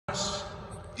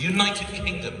the United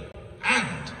Kingdom,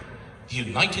 and the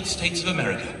United States of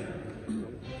America.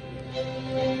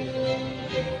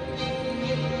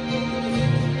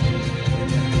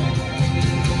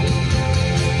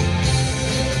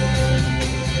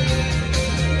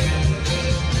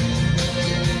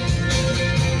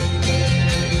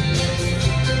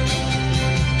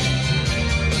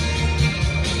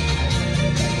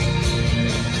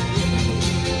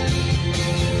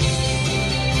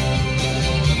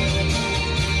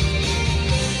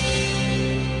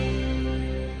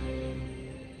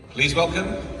 Please welcome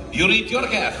Youri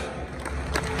Djorkaeff.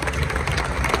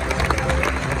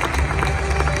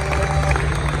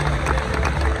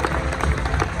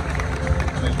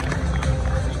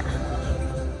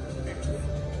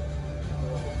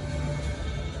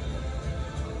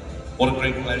 What a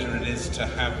great pleasure it is to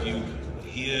have you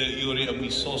here, Youri, and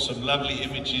we saw some lovely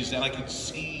images, and I could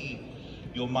see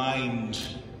your mind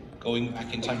going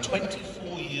back in time.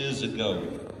 24 years ago,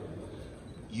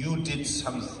 you did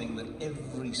something that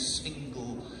every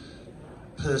single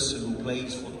person who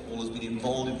plays football, has been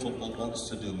involved in football, wants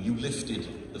to do. You lifted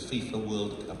the FIFA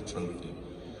World Cup trophy.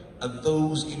 And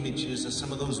those images are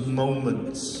some of those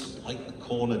moments, like the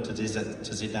corner to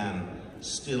Zidane,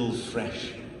 still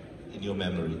fresh in your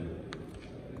memory.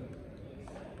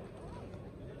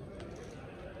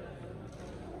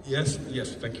 Yes,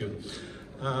 thank you.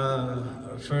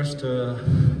 First,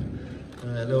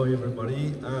 hello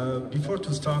everybody. Before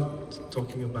to start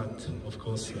talking about, of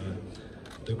course,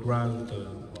 the ground, the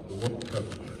World Cup,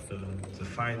 the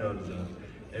final,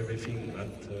 everything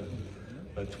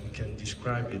that we can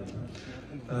describe it.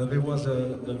 There was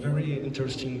a very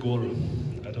interesting goal.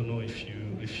 I don't know if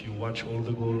you watch all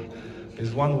the goals.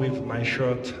 There's one with my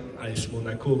shirt, AS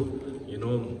Monaco. You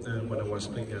know, when I was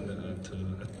playing at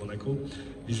Monaco,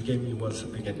 this game it was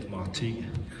against Martigues.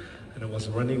 And I was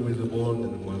running with the ball,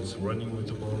 and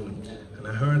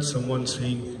I heard someone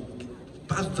saying,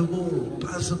 pass the ball,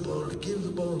 give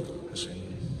the ball. I said,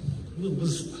 who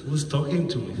was talking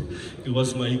to me? It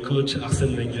was my coach,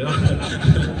 ARSENE WENGER,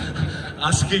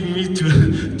 asking me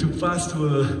to pass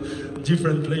to a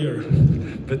different player.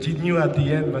 But he knew at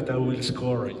the end that I will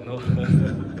score, you know.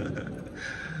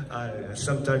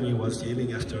 Sometimes he was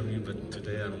yelling after me, but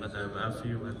today I'm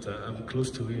happy that I'm close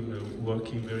to him,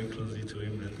 working very closely to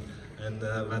him, and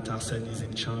that Arsene is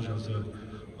in charge of the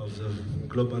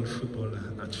global football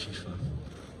at FIFA.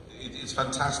 It's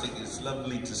fantastic. It's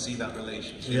lovely to see that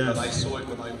relationship. Yes. And I saw it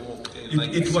when I walked in.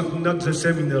 It was not the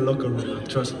same in the locker room,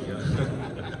 trust me.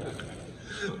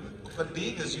 But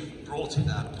being as you brought it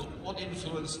up, what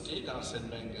influence did Arsene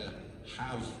Wenger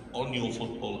have on your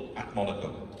football at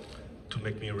Monaco? To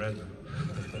make me red.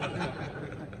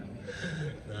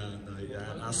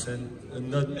 Arsene,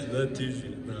 not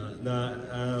easy.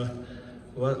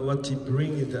 What he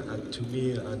brings to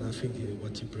me, and I think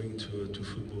what he brings to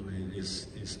football is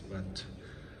that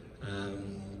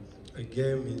a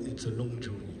game, it's a long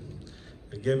journey.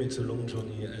 A game, it's a long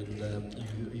journey, and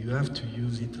you have to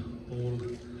use it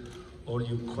all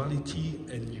your quality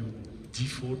and your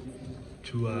default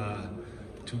to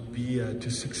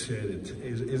succeed.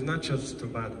 It's not just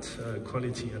about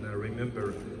quality, and I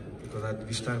remember because at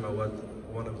this time I was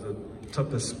one of the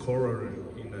toppest scorers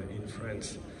in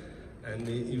France, and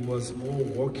it was more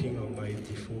working on my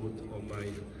default, on my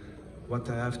what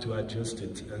I have to adjust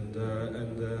it, and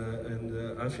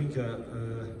I think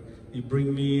it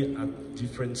brings me at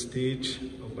different stage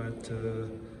about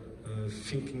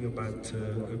thinking about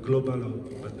a global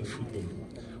about the football.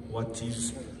 What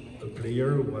is a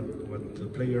player? What the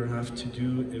player have to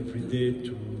do every day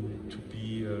to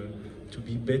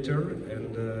be better?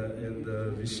 And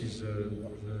this is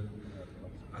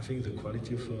I think the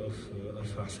quality of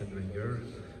Arsene Wenger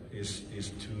is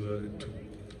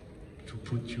to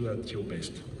put you at your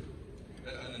best.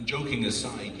 And joking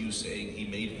aside, you saying he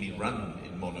made me run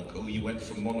in Monaco. You went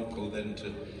from Monaco then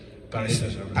to Paris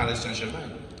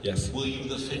Saint-Germain. Yes. Were you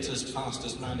the fittest,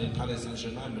 fastest man in Paris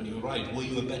Saint-Germain when you arrived? Were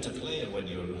you a better player when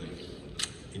you arrived?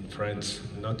 In France,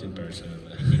 not in Paris.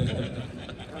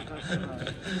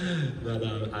 But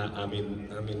I mean,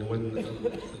 when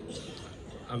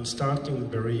I'm starting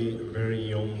very, very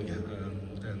young,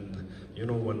 and you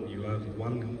know, when you have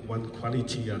one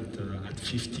quality at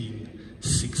 15,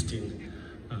 16,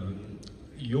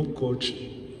 your coach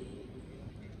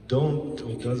don't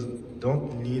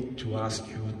need to ask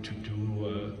you to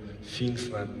do things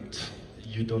that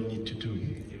you don't need to do.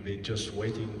 They're just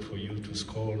waiting for you to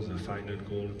score the final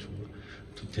goal,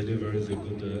 to deliver the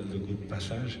good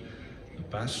pass,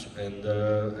 and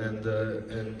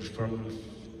from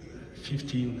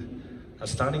 15,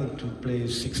 starting to play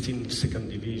 16 second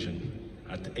division.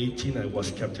 At 18, I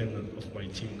was captain of my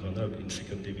team gone up in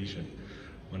second division.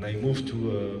 When I moved to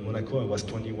Monaco, I was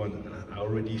 21. I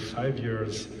already 5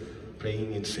 years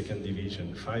playing in second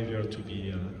division. 5 years to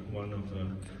be one of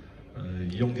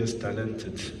the youngest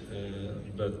talented.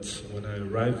 But when I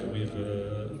arrived with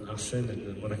ARSENE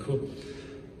in Monaco,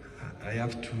 I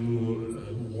have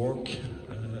to work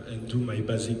and do my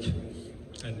basic.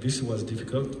 And this was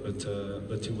difficult, but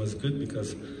it was good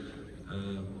because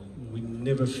we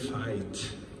never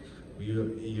fight.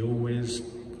 He always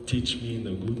teach me in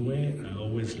a good way. I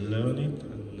always learn it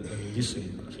and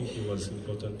listen. I think it was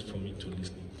important for me to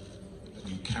listen. And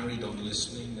you carried on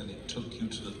listening, and it took you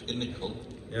to the pinnacle,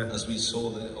 yeah. As we saw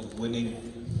there, of winning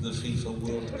the FIFA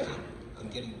World Cup.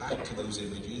 And getting back to those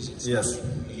images, it's yes.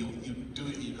 You do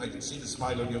it. I can see the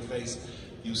smile on your face.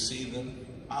 You see them.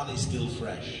 Are they still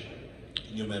fresh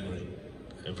in your memory?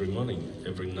 Every morning,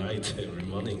 every night, every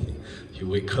morning, you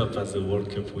wake up as a World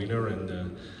Cup winner,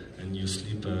 and you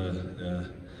sleep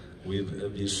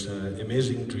with this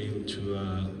amazing dream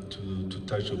to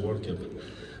touch the World Cup.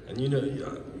 And you know,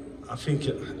 I think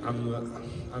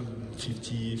I'm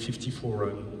 54.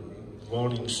 I'm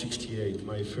born in '68.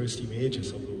 My first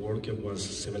images of the World Cup was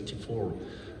 '74.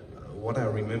 What I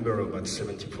remember about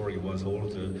 '74, it was all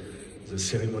the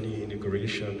ceremony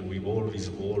inauguration with all this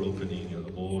ball opening, a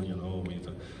ball, you know,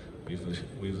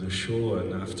 with the show,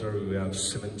 and after we have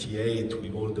 '78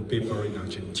 with all the paper in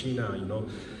Argentina, you know,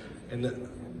 and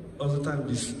all the time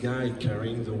this guy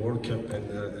carrying the World Cup and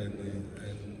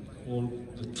all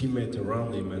the teammates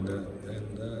around him, and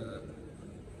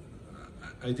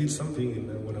I did something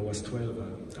when I was 12.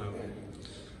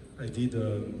 I did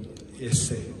an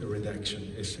essay, a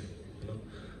redaction essay, you know,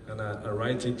 and I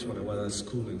write it when I was at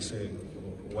school and say,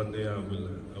 one day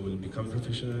I will become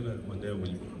professional, and one day I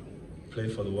will play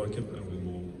for the World Cup, and we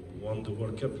will win the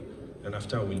World Cup, and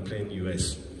after I will play in the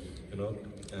US, you know.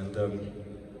 And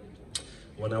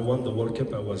when I won the World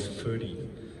Cup, I was 30.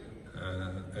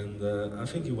 And I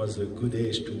think it was a good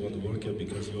age to win the World Cup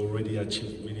because you already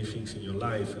achieved many things in your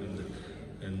life,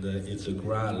 and it's a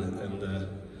graal. And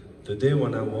the day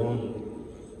when I won,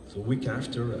 the week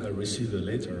after, I received a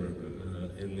letter,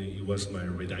 and it was my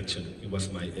redaction, it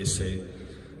was my essay.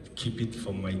 Keep it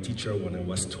from my teacher when I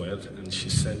was 12, and she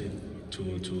sent it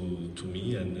to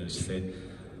me, and she said,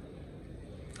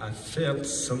 I felt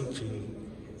something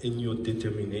in your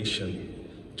determination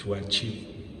to achieve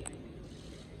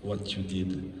what you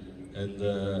did. And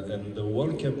the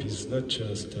World Cup is not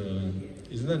just,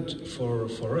 it's not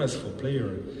for us, for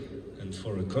player and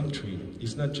for a country,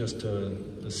 it's not just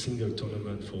a single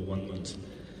tournament for 1 month.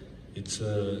 It's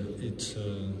a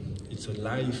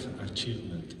life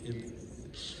achievement.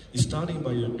 It's starting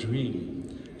by a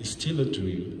dream. It's still a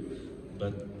dream,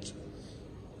 but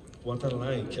what I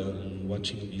like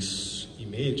watching these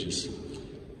images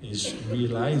is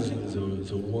realizing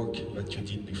the work that you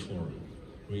did before,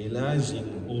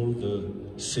 realizing all the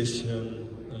session,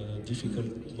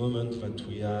 difficult moments that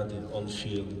we had on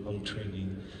field, on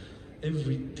training,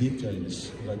 every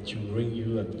details that you bring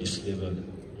you at this level.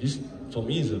 This, for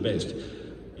me, is the best.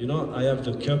 You know, I have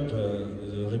the cup,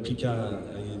 the replica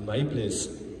in my place,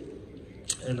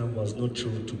 and I was not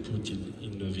sure to put it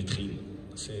in the vitrine.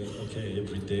 Say, okay,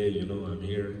 every day, you know, I'm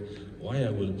here, why I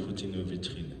will put in a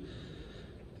vitrine?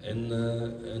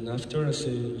 And after I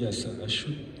say, yes, I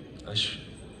should,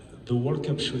 the World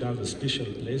Cup should have a special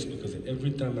place, because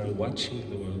every time I'm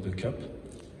watching the cup,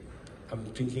 I'm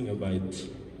thinking about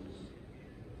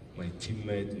my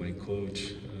teammate, my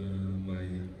coach, my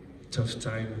tough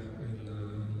time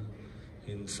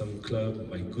in some club,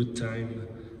 my good time,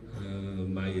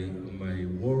 my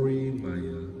worry, my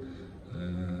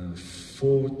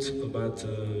thought about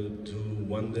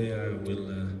one day I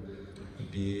will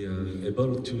be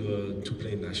able to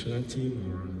play national team,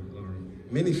 or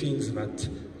many things that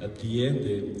at the end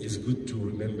is good to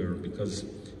remember, because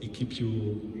it keeps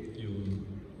your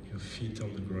feet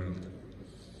on the ground.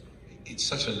 It's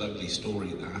such a lovely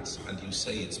story, that, and you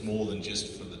say it's more than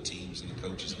just for the teams and the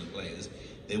coaches and the players.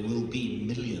 There will be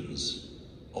millions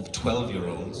of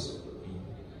 12-year-olds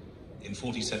in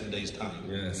 47 days' time,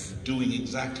 yes, doing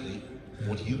exactly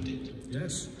what you did.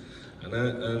 Yes, and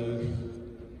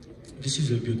this is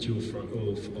the beauty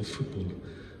of football.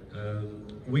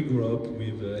 We grew up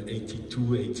with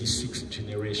 82, 86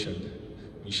 generation.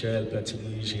 Michel,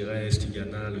 Platini, Giresse,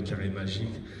 Tigana, Le Carré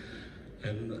Magique,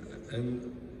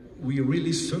 and we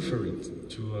really suffered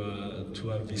to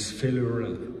have this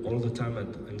failure all the time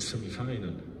in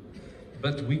semi-final.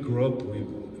 But we grew up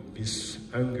with this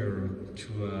hunger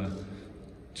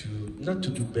to not to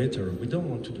do better. We don't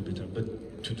want to do better,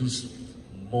 but to do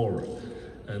more.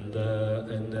 And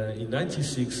in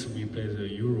 '96 we played the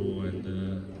Euro, and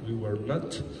we were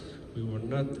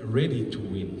not ready to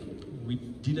win. We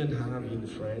didn't have in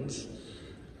France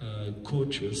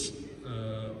coaches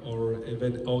or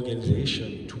even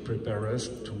organization to prepare us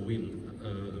to win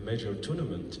a major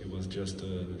tournament. It was just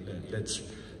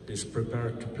let's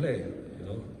prepare to play, you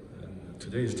know. And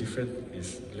today is different.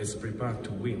 It's let's prepare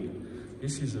to win.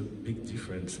 This is a big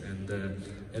difference,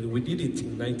 and we did it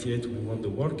in '98. We won the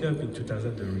World Cup, in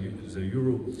 2000 the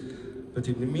Euro. But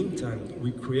in the meantime,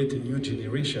 we create a new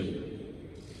generation.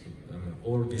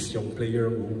 All these young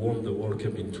players who won the World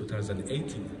Cup in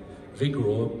 2018, they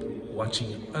grow up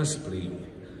watching us playing.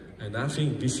 And I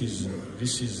think this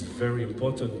is very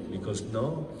important, because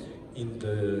now in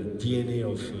the DNA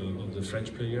of the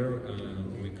French player,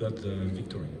 we got the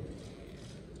victory.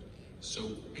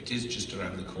 So it is just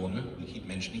around the corner. We keep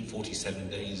mentioning 47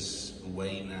 days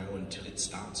away now until it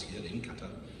starts here in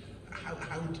Qatar.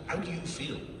 How do you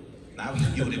feel? Now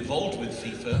you're involved with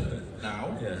FIFA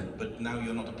now, yeah. But now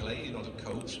you're not a player, you're not a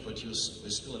coach, but we're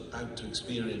still about to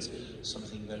experience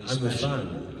something very special. I'm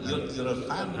a fan. You're a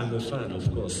fan. I'm a fan,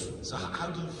 of course. So how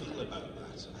do you feel about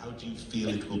that? How do you feel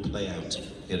it will play out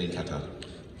here in Qatar?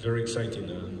 Very exciting.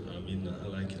 I mean,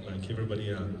 like everybody,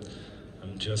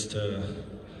 I'm just.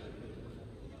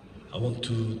 I want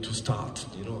to start,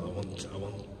 you know. I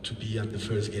want to be at the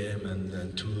first game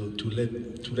and to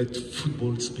let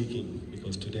football speaking,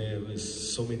 because today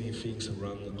there's so many things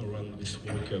around this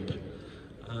World Cup.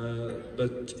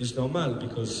 But it's normal,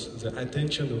 because the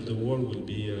attention of the world will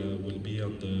be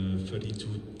on the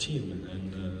 32 team,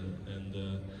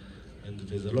 and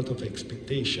there's a lot of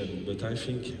expectation. But I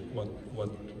think what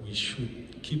we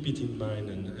should keep it in mind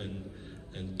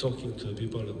and talking to the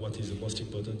people, what is the most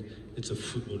important, it's a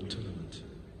football tournament.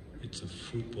 It's a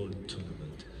football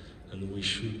tournament. And we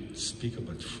should speak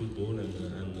about football,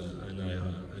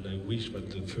 and I wish that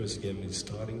the first game is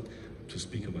starting to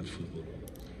speak about football.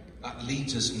 That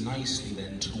leads us nicely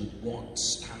then to what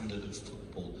standard of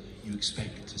football you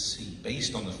expect to see,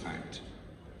 based on the fact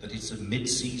that it's a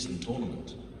mid-season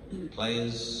tournament.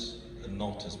 Players are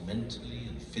not as mentally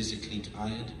and physically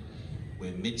tired.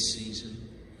 We're mid-season.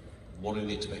 What are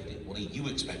we expecting? What are you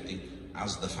expecting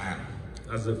as the fan?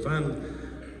 As a fan,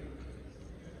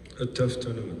 a tough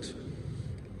tournament.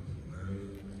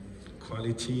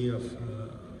 Quality of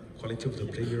the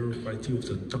player, quality of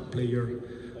the top player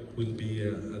will be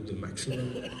at the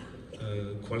maximum.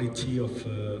 Quality of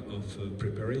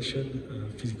preparation,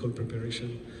 physical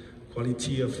preparation,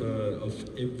 quality of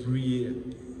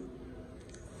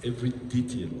every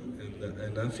detail,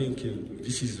 and I think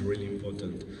this is really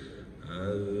important.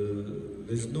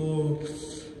 There's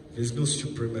no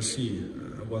supremacy.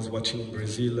 I was watching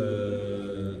Brazil,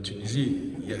 Tunisia.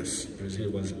 Yes, Brazil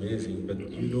was amazing, but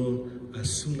you know, as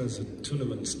soon as the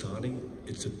tournament starting,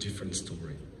 it's a different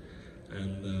story.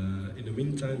 And in the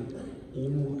meantime,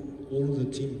 all the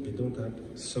team, they don't have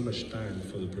so much time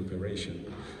for the preparation.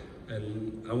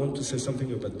 And I want to say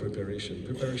something about preparation.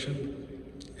 Preparation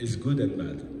is good and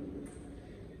bad.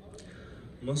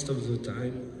 Most of the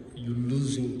time, you're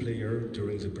losing player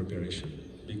during the preparation,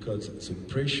 because the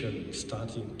pressure is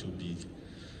starting to be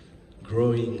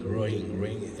growing,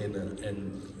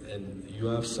 and you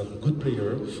have some good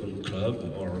players from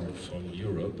club or from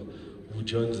Europe who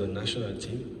join the national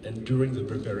team, and during the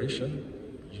preparation,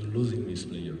 you're losing this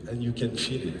player, and you can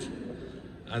feel it.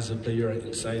 As a player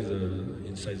inside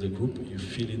the group, you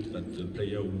feel it that the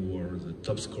player who are the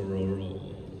top scorer or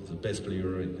the best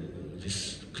player in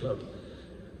this club,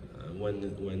 when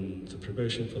the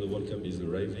preparation for the World Cup is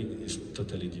arriving, is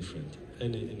totally different.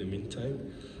 And in the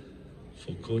meantime,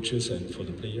 for coaches and for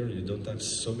the player, you don't have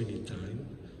so many time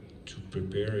to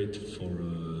prepare it for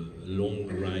a long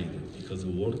ride, because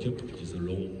the World Cup is a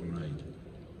long ride.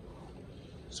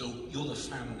 So you're the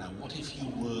fan now. What if you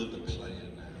were the player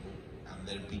now, and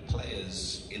there'd be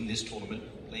players in this tournament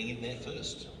playing in their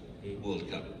first World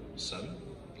Cup, some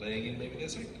playing in maybe their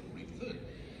second or even third?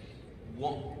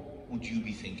 What would you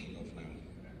be thinking of now,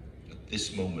 at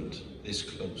this moment, this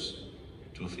close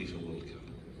to a FIFA World Cup,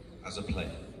 as a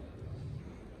player?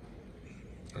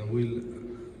 I will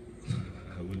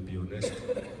be honest.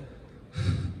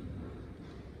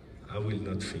 I will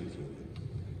not thinking.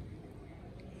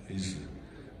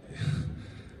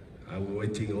 I'm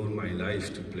waiting all my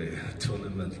life to play a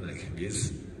tournament like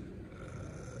this.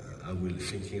 I will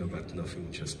thinking about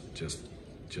nothing, just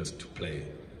to play.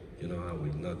 You know,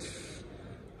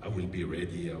 I will be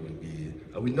ready.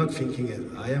 I will not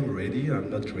thinking I am ready, I'm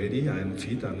not ready, I am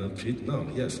fit, I'm not fit. No,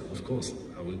 yes, of course,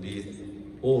 I will be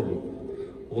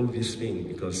all these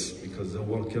things, because the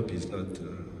World Cup is not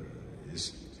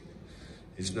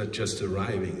it's not just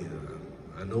arriving.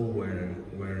 I know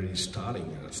where he's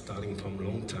starting from a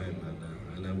long time,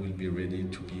 and I will be ready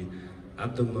to be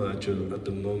at the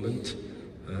moment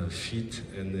fit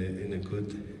and in a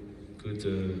good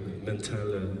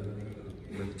mental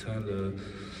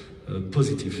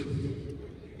positive.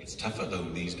 It's tougher though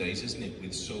these days, isn't it?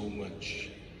 With so much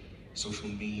social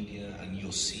media, and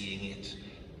you're seeing it.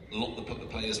 A lot of the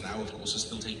players now, of course, are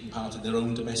still taking part in their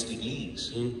own domestic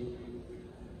leagues.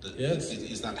 Yes.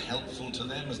 Is that helpful to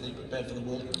them as they prepare for the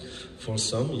World Cup? For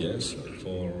some, yes.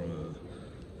 For,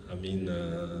 I mean,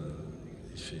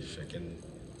 if I can,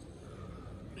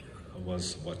 I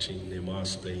was watching Neymar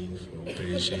playing for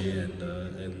PSG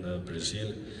and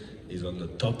Brazil. He's on the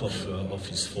top of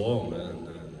his form, and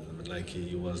like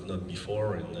he was not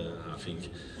before, and I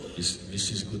think this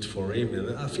is good for him.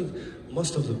 And I think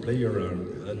most of the players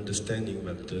are understanding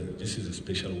that this is a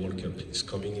special World Cup. It's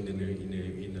coming in the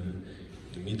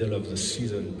middle of the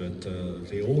season, but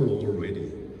they all ready.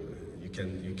 You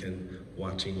can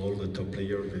watching all the top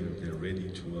players. They're ready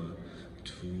to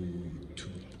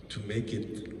make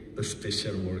it a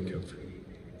special World Cup.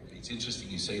 It's interesting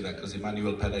you say that, because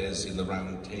Emmanuel Perez in the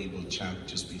round table chat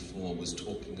just before was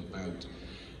talking about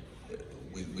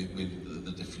with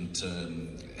the different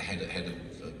head of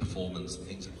performance and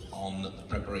things on the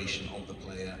preparation of the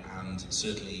player, and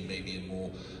certainly maybe a more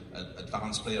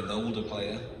advanced player, an older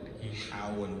player,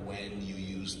 how and when you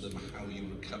use them, how you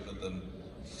recover them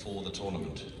for the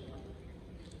tournament.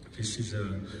 This is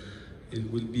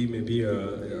it will be maybe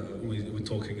we're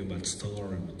talking about star,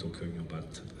 we're talking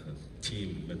about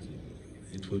team, but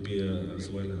it will be as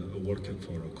well a World Cup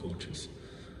for our coaches,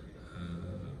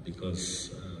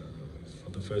 because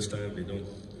for the first time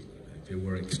they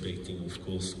were expecting, of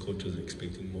course, coaches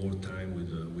expecting more time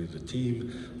with the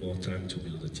team, more time to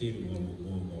build the team,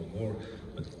 more.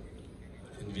 But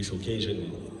in this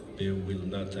occasion, they will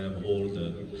not have all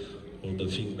the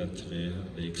things that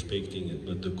they're expecting.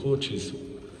 But the coaches,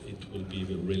 it will be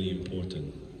really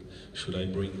important. Should I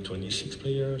bring 26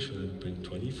 players? Should I bring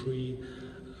 23?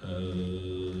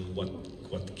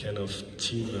 What kind of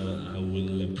team I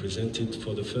will present it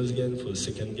for the first game, for the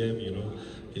second game? You know,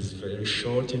 it's very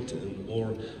short. And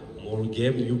more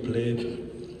game you play,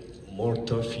 more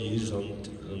tough it is on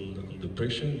the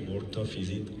pressure. More tough is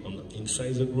it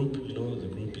inside the group. You know, the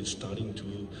group is starting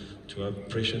to have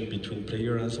pressure between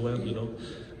players as well. You know,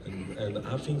 and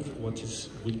I think what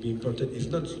will be important is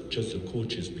not just the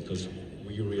coaches, because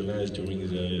we realized during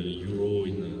the Euro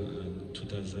in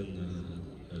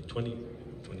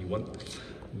 2021,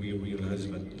 we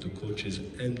realized that the coaches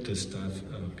and the staff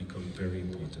become very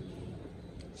important.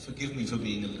 Forgive me for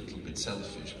being a little bit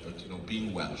selfish, but you know,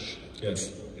 being Welsh.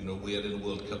 Yes. You know, we are in a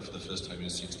World Cup for the first time in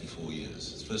 64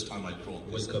 years. It's the first time I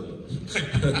brought this. Welcome.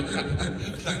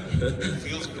 It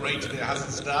feels great that it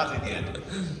hasn't started yet.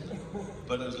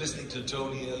 But I was listening to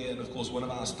Tony earlier, and of course one of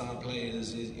our star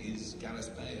players is Gareth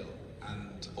Bale.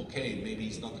 And okay, maybe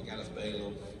he's not the Gareth Bale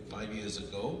of 5 years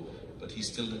ago, but he's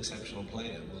still an exceptional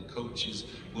player.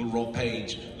 Will Rob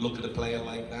Page look at a player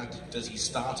like that? Does he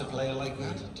start a player like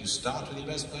that? Do you start with your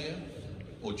best player?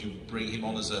 Or do you bring him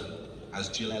on as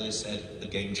Jill Ellis said, the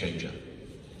game changer?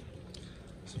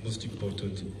 The most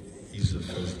important is the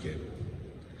first game.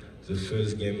 The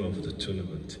first game of the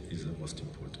tournament is the most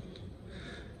important.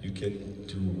 You can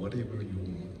do whatever you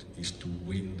want, is to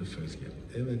win the first game,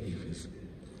 even if it's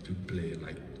to play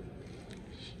like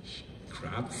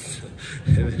craps.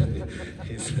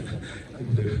 It's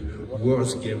the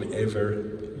worst game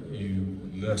ever. You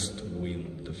must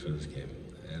win the first game,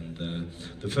 and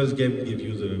the first game gives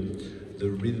you the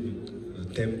rhythm, the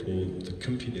tempo, the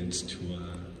confidence to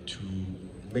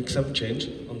make some change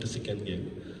on the second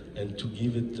game, and to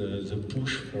give it the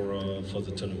push for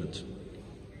the tournament.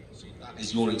 That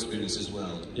is your experience as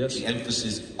well. Yes. The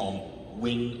emphasis on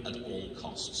win at all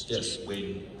costs. Yes. Just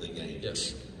win the game.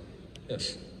 Yes.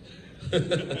 Yes.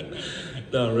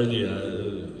 No, really,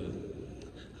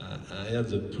 I had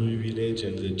the privilege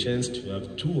and the chance to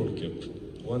have two World Cups,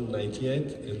 one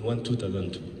 98 and one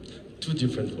 2002. Two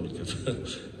different World Cups.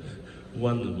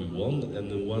 One we won, and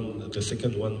the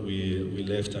second one we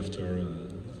left after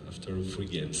 3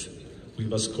 games. We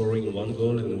were scoring 1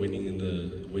 goal and winning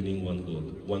 1 goal,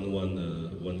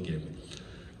 1 game.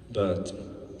 But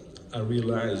I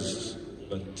realized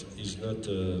that it's not.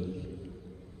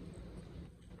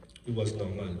 It was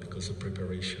normal, because the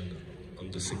preparation on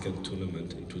the second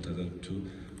tournament in 2002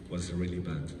 was really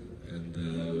bad, and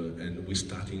we're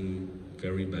starting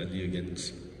very badly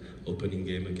against opening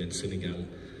game against Senegal,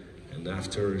 and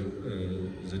after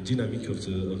the dynamic of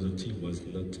the team was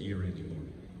not here anymore.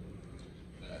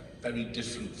 very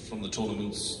different from the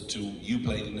tournaments to you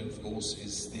played in, of course,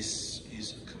 is this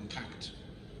is a compact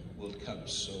World Cup.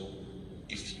 So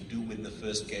if you do win the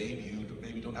first game, you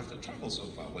maybe don't have to travel so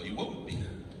far. Well, you won't be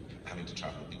having to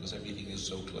travel because everything is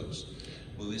so close.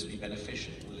 Will this be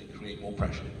beneficial? Will it create more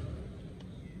pressure?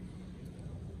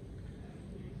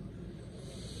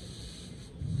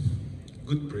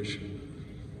 Good pressure.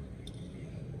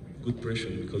 Good pressure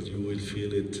because you will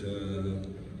feel it,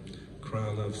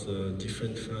 crowd of the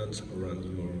different fans around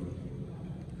your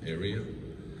area.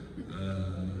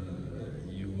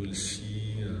 You will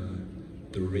see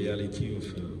the reality of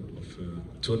a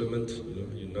tournament. You know,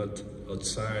 you're not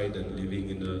outside and living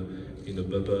in a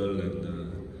bubble,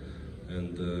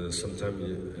 and sometimes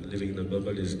living in a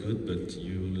bubble is good, but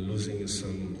you're losing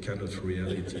some kind of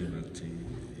reality that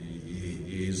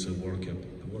is a World Cup.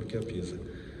 The World Cup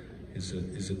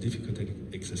is a difficult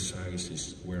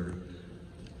exercise where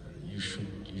you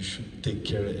should take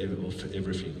care of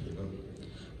everything. You know,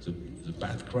 the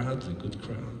bad crowd, the good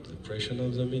crowd, the pressure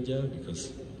of the media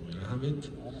because we don't have it,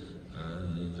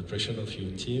 the pressure of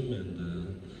your team,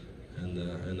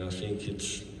 and I think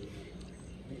it's,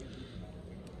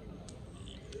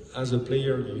 as a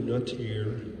player, you're not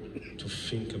here to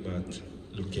think about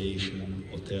location,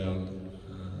 hotel,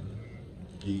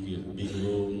 big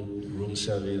room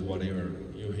service, whatever.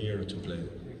 You're here to play,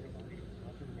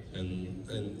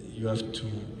 and you have to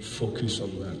focus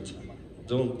on that.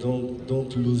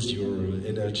 Don't lose your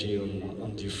energy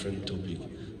on different topic.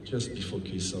 Just be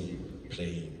focused on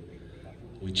playing.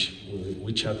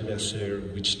 Which adversary,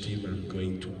 which team I'm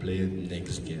going to play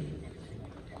next game.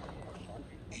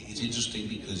 It's interesting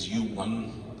because you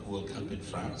won the World Cup in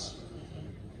France,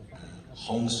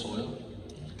 home soil,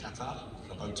 Qatar,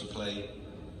 about to play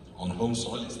on home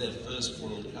soil. It's their first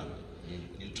World Cup.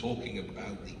 You're talking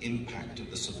about the impact of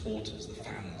the supporters, the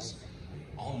fans,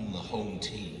 on the home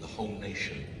team, the home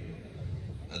nation.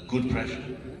 Good pressure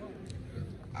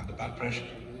and the bad pressure.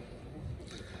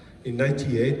 In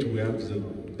 '98, we have the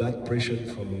bad pressure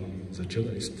from the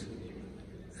journalists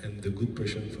and the good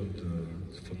pressure from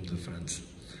the fans.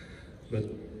 But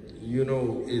you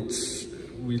know,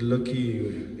 we're lucky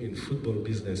in football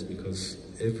business because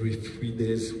every 3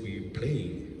 days we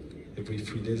play. Every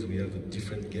 3 days we have a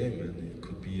different game, and it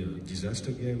could be a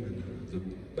disaster game, and the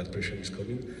bad pressure is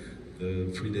coming.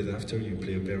 The 3 days after you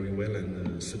play very well,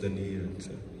 and suddenly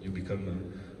you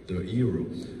become the hero.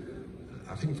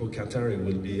 I think for Qatar it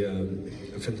will be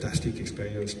a fantastic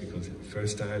experience because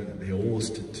first time they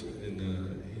hosted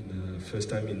first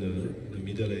time in the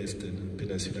Middle East and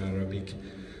Peninsula Arabic,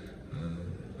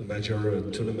 a major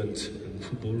tournament in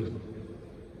football.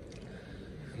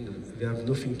 And they have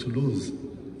nothing to lose,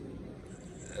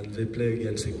 and they play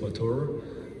against Ecuador,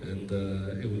 and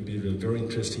it will be a very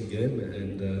interesting game.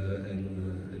 And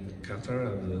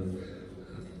Qatar,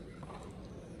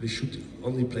 they should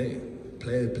only play.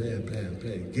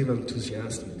 Give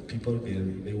enthusiasm. People,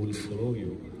 they will follow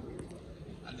you.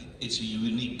 And it's a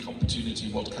unique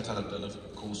opportunity. What Qatar have done,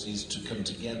 of course, is to come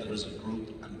together as a group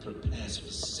and prepare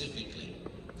specifically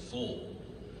for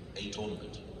a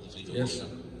tournament. Yes.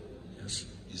 World Cup. Yes.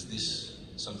 Is this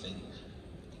something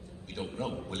we don't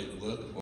know? Will it work?